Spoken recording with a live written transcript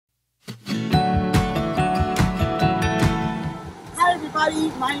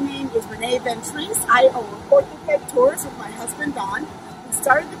everybody. My name is Renee Ventrice. I own Cork Tours with my husband, Don. We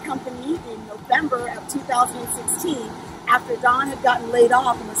started the company in November of 2016 after Don had gotten laid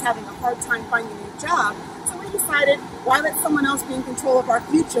off and was having a hard time finding a new job. So we decided, why let someone else be in control of our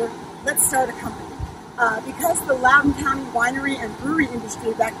future? Let's start a company. Because the Loudoun County winery and brewery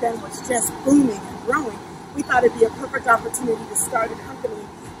industry back then was just booming and growing, we thought it'd be a perfect opportunity to start a company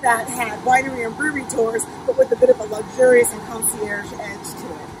that had winery and brewery tours, but with a bit of a luxurious and concierge edge to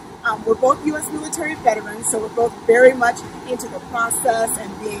it. We're both U.S. military veterans, so we're both very much into the process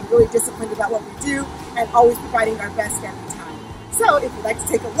and being really disciplined about what we do and always providing our best every time. So if you'd like to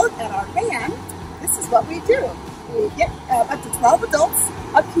take a look at our van, this is what we do. We get up to 12 adults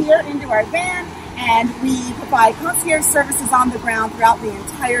up here into our van, and we provide concierge services on the ground throughout the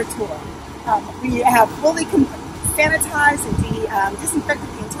entire tour. We have fully sanitized and disinfected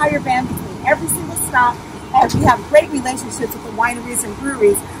the entire van between every single stop, and we have great relationships with the wineries and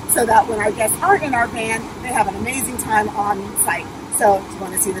breweries so that when our guests aren't in our van, they have an amazing time on site. So if you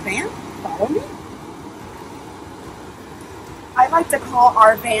want to see the van, follow me. I like to call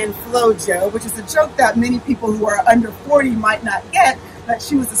our van FloJo, which is a joke that many people who are under 40 might not get, but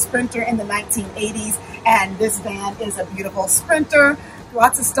she was a sprinter in the 1980s, and this van is a beautiful sprinter.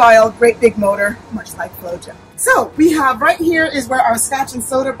 Lots of style, great big motor, much like FloJo. So we have right here is where our scotch and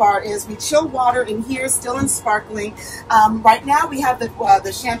soda bar is. We chill water in here, still and sparkling. Right now we have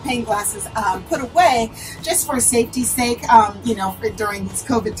the champagne glasses put away just for safety's sake, you know, during these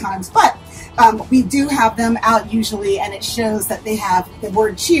COVID times. But we do have them out usually, and it shows that they have the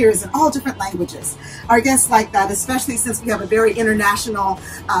word cheers in all different languages. Our guests like that, especially since we have a very international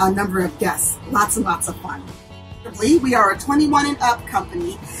number of guests. Lots and lots of fun. We are a 21 and up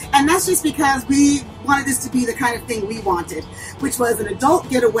company, and that's just because we wanted this to be the kind of thing we wanted, which was an adult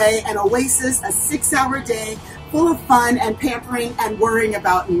getaway, an oasis, a 6-hour day full of fun and pampering and worrying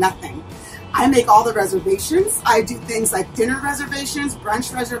about nothing. I make all the reservations. I do things like dinner reservations,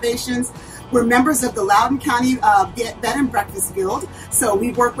 brunch reservations. We're members of the Loudoun County Bed and Breakfast Guild, so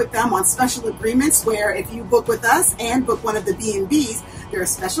we work with them on special agreements where if you book with us and book one of the B&Bs, there are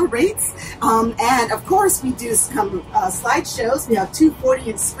special rates. And of course, we do some slideshows. We have 2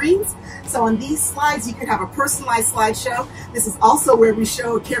 40-inch screens. So on these slides, you can have a personalized slideshow. This is also where we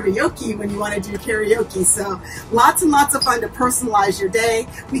show karaoke when you want to do karaoke. So lots and lots of fun to personalize your day.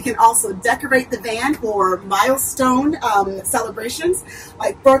 We can also decorate the van for milestone celebrations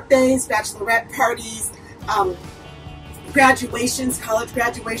like birthdays, bachelorette parties, graduations, college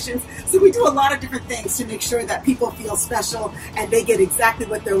graduations. So we do a lot of different things to make sure that people feel special and they get exactly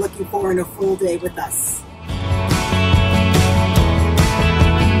what they're looking for in a full day with us.